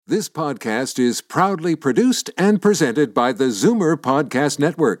This podcast is proudly produced and presented by the Zoomer Podcast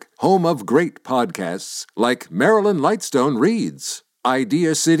Network, home of great podcasts like Marilyn Lightstone Reads,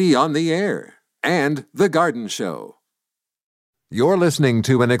 Idea City on the Air, and The Garden Show. You're listening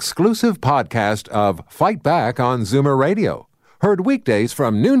to an exclusive podcast of Fight Back on Zoomer Radio, heard weekdays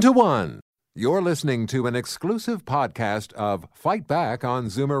from noon to 1. You're listening to an exclusive podcast of Fight Back on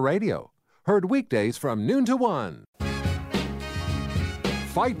Zoomer Radio, heard weekdays from noon to 1.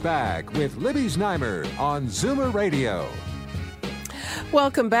 Fight Back with Libby Znaimer on Zoomer Radio.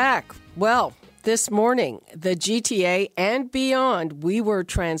 Welcome back. Well, this morning, the GTA and beyond, we were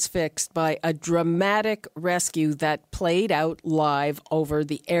transfixed by a dramatic rescue that played out live over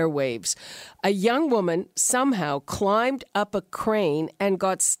the airwaves. A young woman somehow climbed up a crane and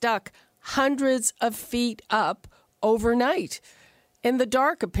got stuck hundreds of feet up overnight. In the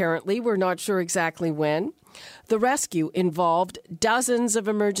dark, apparently. We're not sure exactly when. The rescue involved dozens of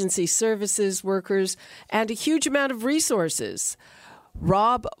emergency services workers and a huge amount of resources.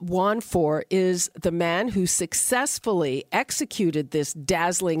 Rob Wanfor is the man who successfully executed this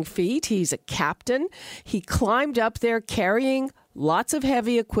dazzling feat. He's a captain. He climbed up there carrying lots of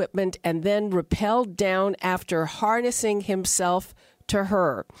heavy equipment and then rappelled down after harnessing himself to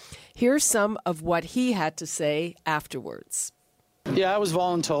her. Here's some of what he had to say afterwards. Yeah, I was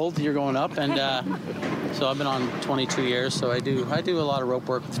voluntold you're going up, and so I've been on 22 years, so I do a lot of rope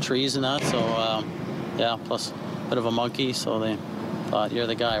work with trees and that, so yeah, plus a bit of a monkey, so they thought you're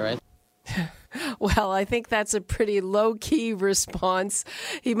the guy, right? Well, I think that's a pretty low-key response.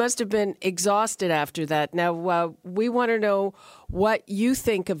 He must have been exhausted after that. Now, we want to know what you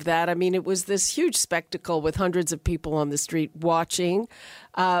think of that. I mean, it was this huge spectacle with hundreds of people on the street watching.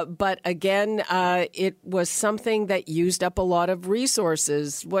 But again, it was something that used up a lot of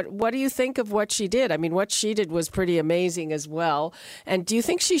resources. What do you think of what she did? I mean, what she did was pretty amazing as well. And do you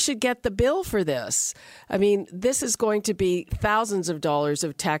think she should get the bill for this? I mean, this is going to be thousands of dollars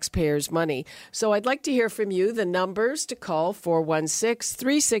of taxpayers' money. So I'd like to hear from you. The numbers to call,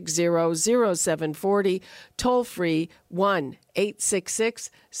 416-360-0740, toll free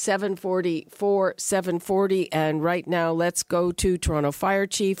 1-866-740-4740. And right now, let's go to Toronto Fire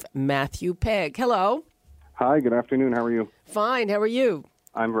Chief Matthew Pegg. Hello. Hi, good afternoon. How are you? Fine. How are you?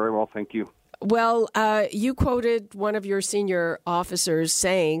 I'm very well, thank you. Well, you quoted one of your senior officers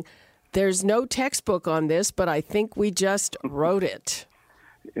saying, "There's no textbook on this, but I think we just wrote it."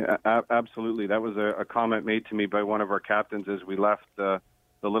 Yeah, absolutely. That was a comment made to me by one of our captains as we left the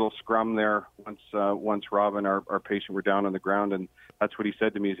little scrum there once Rob and our patient were down on the ground, and that's what he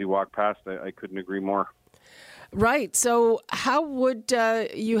said to me as he walked past. I couldn't agree more. Right. So how would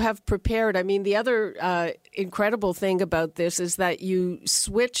you have prepared? I mean, the other incredible thing about this is that you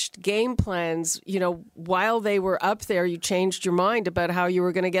switched game plans. You know, while they were up there, you changed your mind about how you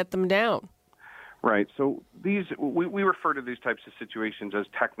were going to get them down. Right. So we refer to these types of situations as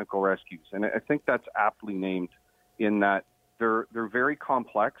technical rescues, and I think that's aptly named in that they're very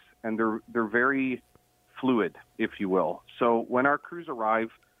complex and they're very fluid, if you will. So when our crews arrive,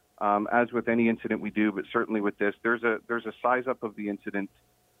 as with any incident we do, but certainly with this, there's a size up of the incident,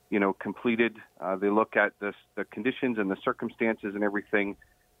 completed. They look at the conditions and the circumstances and everything,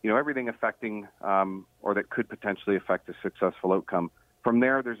 everything affecting or that could potentially affect a successful outcome. From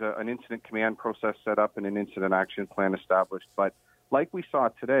there, there's an incident command process set up and an incident action plan established. But like we saw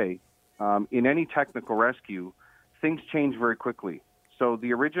today, in any technical rescue, things change very quickly. So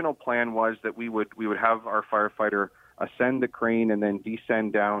the original plan was that we would have our firefighter ascend the crane and then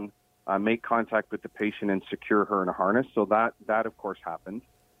descend down, make contact with the patient and secure her in a harness. So that of course happened.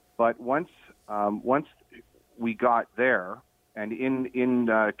 But once we got there and in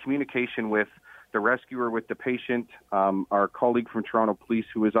communication with the rescuer, with the patient, our colleague from Toronto Police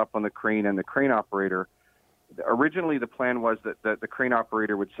who was up on the crane, and the crane operator, originally the plan was that the crane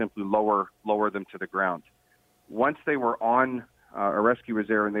operator would simply lower them to the ground. Once they were on, a rescue was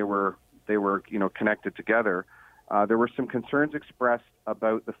there and they were connected together. There were some concerns expressed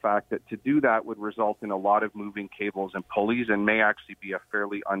about the fact that to do that would result in a lot of moving cables and pulleys and may actually be a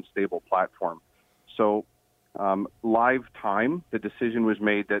fairly unstable platform. So live time, the decision was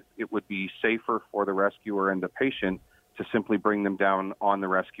made that it would be safer for the rescuer and the patient to simply bring them down on the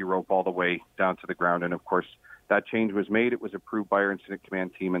rescue rope all the way down to the ground. And of course, that change was made. It was approved by our incident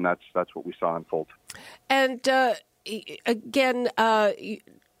command team, and that's what we saw unfold. And again,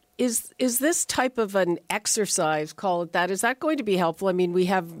 is this type of an exercise, call it that, is that going to be helpful? I mean, we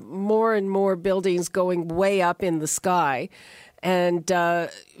have more and more buildings going way up in the sky. And,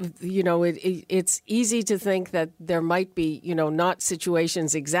 it's easy to think that there might be, not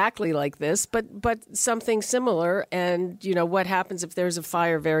situations exactly like this, but something similar. And, what happens if there's a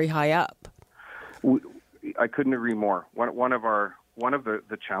fire very high up? I couldn't agree more. One of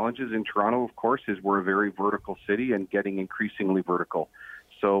the challenges in Toronto, of course, is we're a very vertical city and getting increasingly vertical.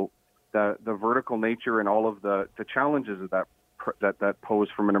 So the vertical nature and all of the challenges of that pose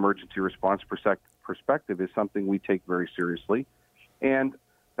from an emergency response perspective is something we take very seriously. And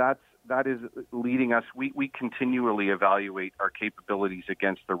that is leading us. We continually evaluate our capabilities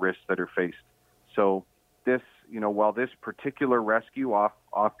against the risks that are faced. So this, while this particular rescue off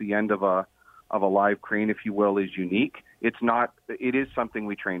the end of a live crane, if you will, is unique, it is something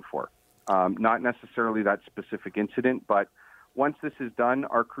we train for. Not necessarily that specific incident, but once this is done,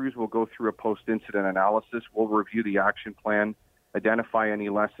 our crews will go through a post-incident analysis. We'll review the action plan, identify any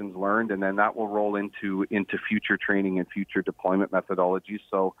lessons learned, and then that will roll into future training and future deployment methodologies.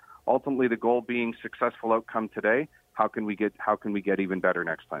 So ultimately, the goal being successful outcome today. How can we get even better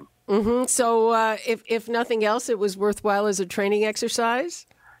next time? Mm-hmm. So if nothing else, it was worthwhile as a training exercise?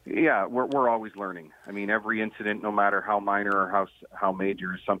 Yeah, we're always learning. I mean, every incident, no matter how minor or how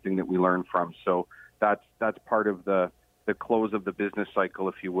major, is something that we learn from. So that's part of the close of the business cycle,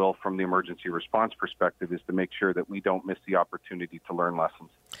 if you will, from the emergency response perspective, is to make sure that we don't miss the opportunity to learn lessons.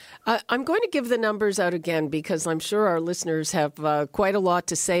 I'm going to give the numbers out again because I'm sure our listeners have quite a lot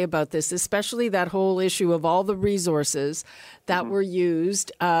to say about this, especially that whole issue of all the resources that were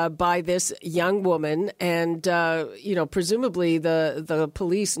used by this young woman. And, presumably the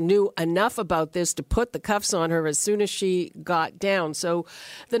police knew enough about this to put the cuffs on her as soon as she got down. So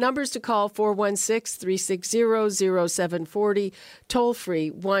the numbers to call, 416-360-0740, toll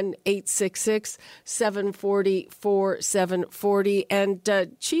free, 1-866-740-4740. And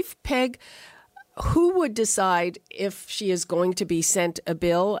Chief Pegg, who would decide if she is going to be sent a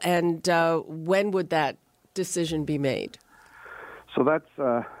bill, and when would that decision be made? So that's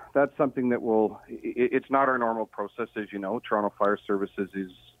something that it's not our normal process. As you know, Toronto Fire Services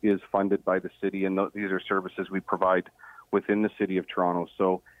is funded by the city, and these are services we provide within the city of Toronto.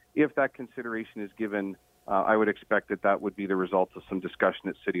 So if that consideration is given, I would expect that would be the result of some discussion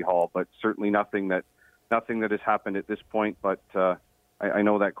at City Hall, but certainly nothing that has happened at this point. But I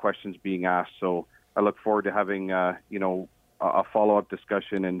know that question's being asked, so I look forward to having a follow-up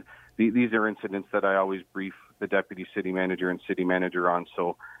discussion. And these are incidents that I always brief the deputy city manager and city manager on.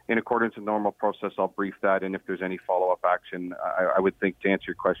 So in accordance with normal process, I'll brief that. And if there's any follow-up action, I would think, to answer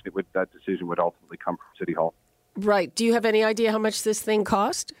your question, that decision would ultimately come from City Hall. Right. Do you have any idea how much this thing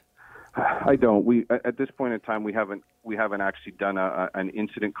cost? I don't. At this point in time, we haven't actually done an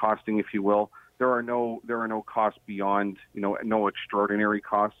incident costing, if you will. There are no costs beyond, no extraordinary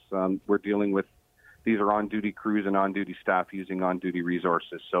costs. We're dealing with, these are on-duty crews and on-duty staff using on-duty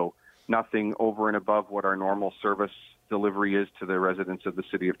resources. So nothing over and above what our normal service delivery is to the residents of the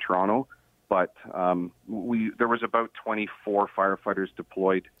City of Toronto. But there was about 24 firefighters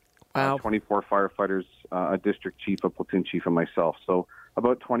deployed. Wow. 24 firefighters, a district chief, a platoon chief, and myself. So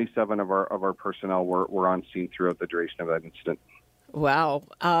about 27 of our personnel were on scene throughout the duration of that incident. Wow.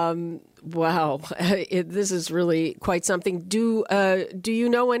 This is really quite something. Do you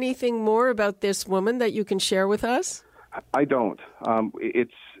know anything more about this woman that you can share with us? I don't.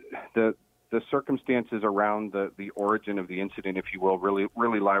 It's the circumstances around the origin of the incident, if you will,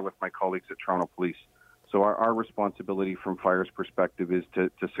 really lie with my colleagues at Toronto Police. So our responsibility from Fire's perspective is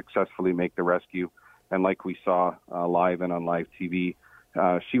to successfully make the rescue. And like we saw live and on live TV,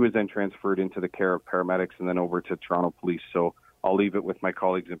 she was then transferred into the care of paramedics and then over to Toronto Police. So I'll leave it with my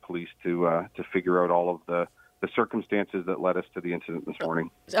colleagues in police to figure out all of the circumstances that led us to the incident this morning.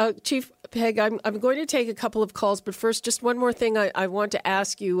 Chief Pegg, I'm going to take a couple of calls, but first, just one more thing I want to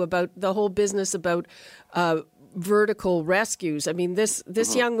ask you about the whole business about vertical rescues. I mean, this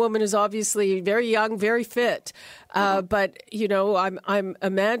young woman is obviously very young, very fit, but I'm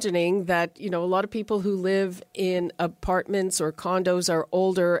imagining that a lot of people who live in apartments or condos are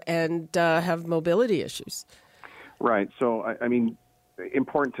older and have mobility issues. Right. So I mean,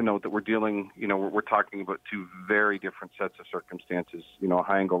 important to note that we're dealing. We're talking about two very different sets of circumstances. A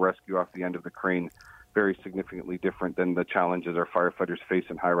high-angle rescue off the end of the crane, very significantly different than the challenges our firefighters face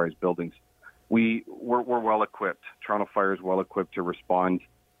in high-rise buildings. We're well equipped. Toronto Fire is well equipped to respond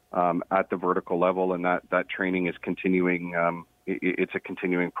at the vertical level, and that training is continuing. It's a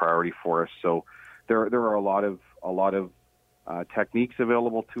continuing priority for us. So there are a lot of techniques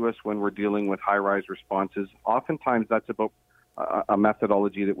available to us when we're dealing with high-rise responses. Oftentimes, that's about a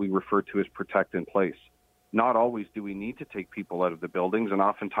methodology that we refer to as protect in place. Not always do we need to take people out of the buildings, and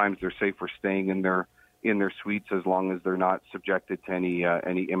oftentimes they're safer staying in their in their suites as long as they're not subjected to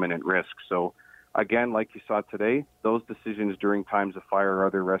any imminent risk. So, again, like you saw today, those decisions during times of fire or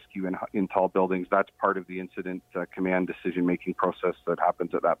other rescue in tall buildings, that's part of the incident command decision-making process that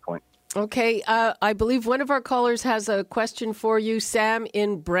happens at that point. Okay, I believe one of our callers has a question for you, Sam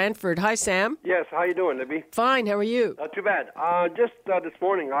in Brantford. Hi, Sam. Yes, how you doing, Libby? Fine, how are you? Not too bad. Just this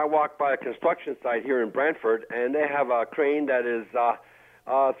morning, I walked by a construction site here in Brantford, and they have a crane that is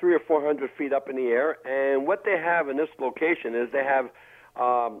 300 or 400 feet up in the air. And what they have in this location is they have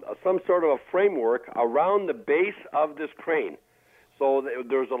some sort of a framework around the base of this crane. So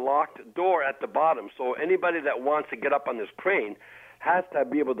there's a locked door at the bottom. So anybody that wants to get up on this crane has to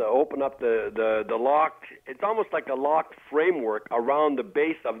be able to open up the locked, it's almost like a locked framework around the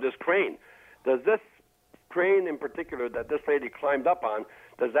base of this crane. Does this crane in particular that this lady climbed up on,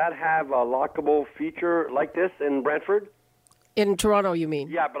 does that have a lockable feature like this in Brantford? In Toronto, you mean?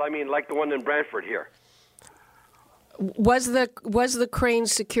 Yeah, but I mean like the one in Brantford here. Was the crane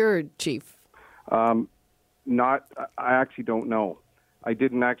secured, Chief? I actually don't know. I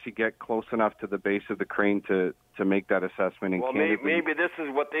didn't actually get close enough to the base of the crane to make that assessment. Well, maybe this is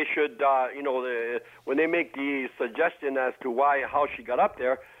what they should, when they make the suggestion as to how she got up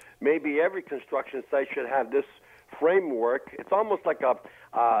there, maybe every construction site should have this framework. It's almost like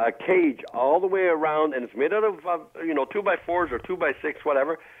a cage all the way around, and it's made out of 2x4s or 2x6,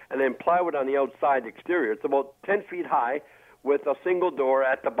 whatever, and then plywood on the outside exterior. It's about 10 feet high with a single door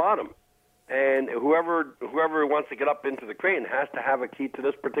at the bottom. And whoever wants to get up into the crane has to have a key to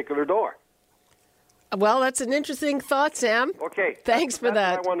this particular door. Well, that's an interesting thought, Sam. Okay. Thanks for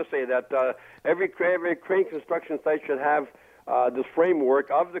that. I want to say that every crane construction site should have this framework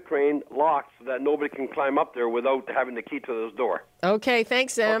of the crane locked so that nobody can climb up there without having the key to this door. Okay,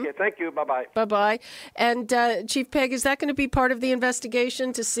 thanks, Sam. Okay, thank you. Bye-bye. Bye-bye. And Chief Pegg, is that going to be part of the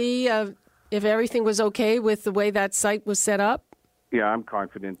investigation to see if everything was okay with the way that site was set up? Yeah, I'm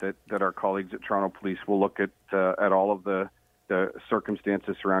confident that our colleagues at Toronto Police will look at all of the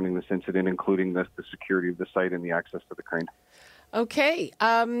circumstances surrounding this incident, including the security of the site and the access to the crane. Okay.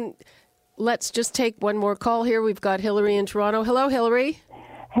 Let's just take one more call here. We've got Hillary in Toronto. Hello, Hillary.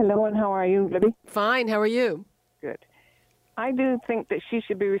 Hello, and how are you, Libby? Fine. How are you? Good. I do think that she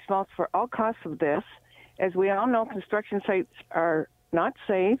should be responsible for all costs of this. As we all know, construction sites are not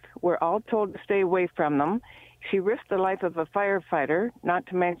safe. We're all told to stay away from them. She risked the life of a firefighter, not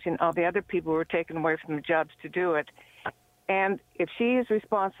to mention all the other people who were taken away from the jobs to do it. And if she is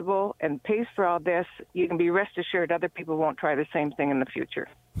responsible and pays for all this, you can be rest assured other people won't try the same thing in the future.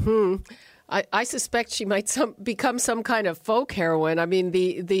 I suspect she might become some kind of folk heroine. I mean,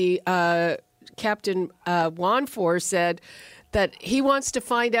 the Captain Wanfor said that he wants to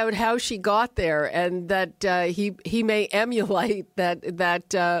find out how she got there, and that he may emulate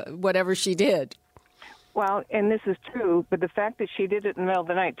that whatever she did. Well, and this is true, but the fact that she did it in the middle of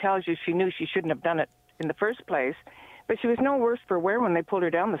the night tells you she knew she shouldn't have done it in the first place. But she was no worse for wear when they pulled her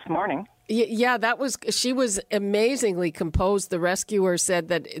down this morning. Yeah, she was amazingly composed. The rescuer said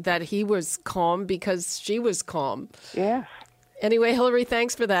that he was calm because she was calm. Yes. Anyway, Hillary,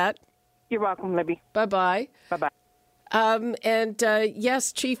 thanks for that. You're welcome, Libby. Bye-bye. Bye-bye.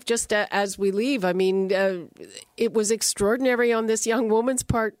 Yes, Chief, just as we leave, I mean, it was extraordinary on this young woman's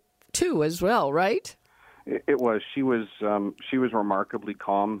part, too, as well, right? It was. She was remarkably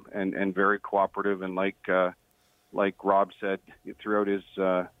calm and very cooperative, and like Rob said throughout his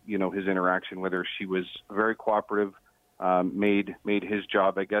his interaction with her, she was very cooperative. Made his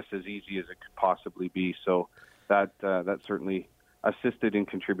job, I guess, as easy as it could possibly be. So that certainly assisted in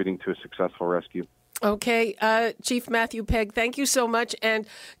contributing to a successful rescue. Okay, Chief Matthew Pegg, thank you so much, and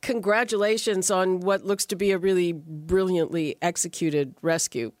congratulations on what looks to be a really brilliantly executed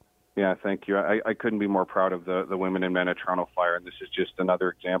rescue. Yeah, thank you. I couldn't be more proud of the women and men at Toronto Fire, and this is just another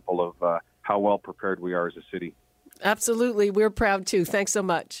example of how well prepared we are as a city. Absolutely. We're proud, too. Thanks so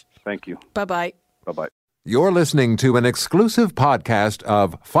much. Thank you. Bye-bye. Bye-bye. You're listening to an exclusive podcast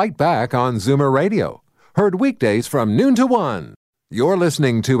of Fight Back on Zoomer Radio. Heard weekdays from noon to 1. You're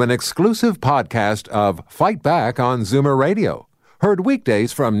listening to an exclusive podcast of Fight Back on Zoomer Radio. Heard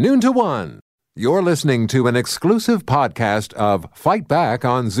weekdays from noon to 1. You're listening to an exclusive podcast of Fight Back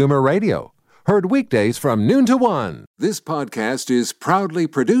on Zoomer Radio. Heard weekdays from noon to 1. This podcast is proudly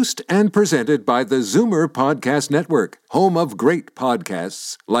produced and presented by the Zoomer Podcast Network, home of great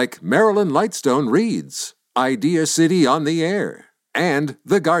podcasts like Marilyn Lightstone Reads, Idea City on the Air, and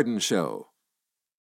The Garden Show.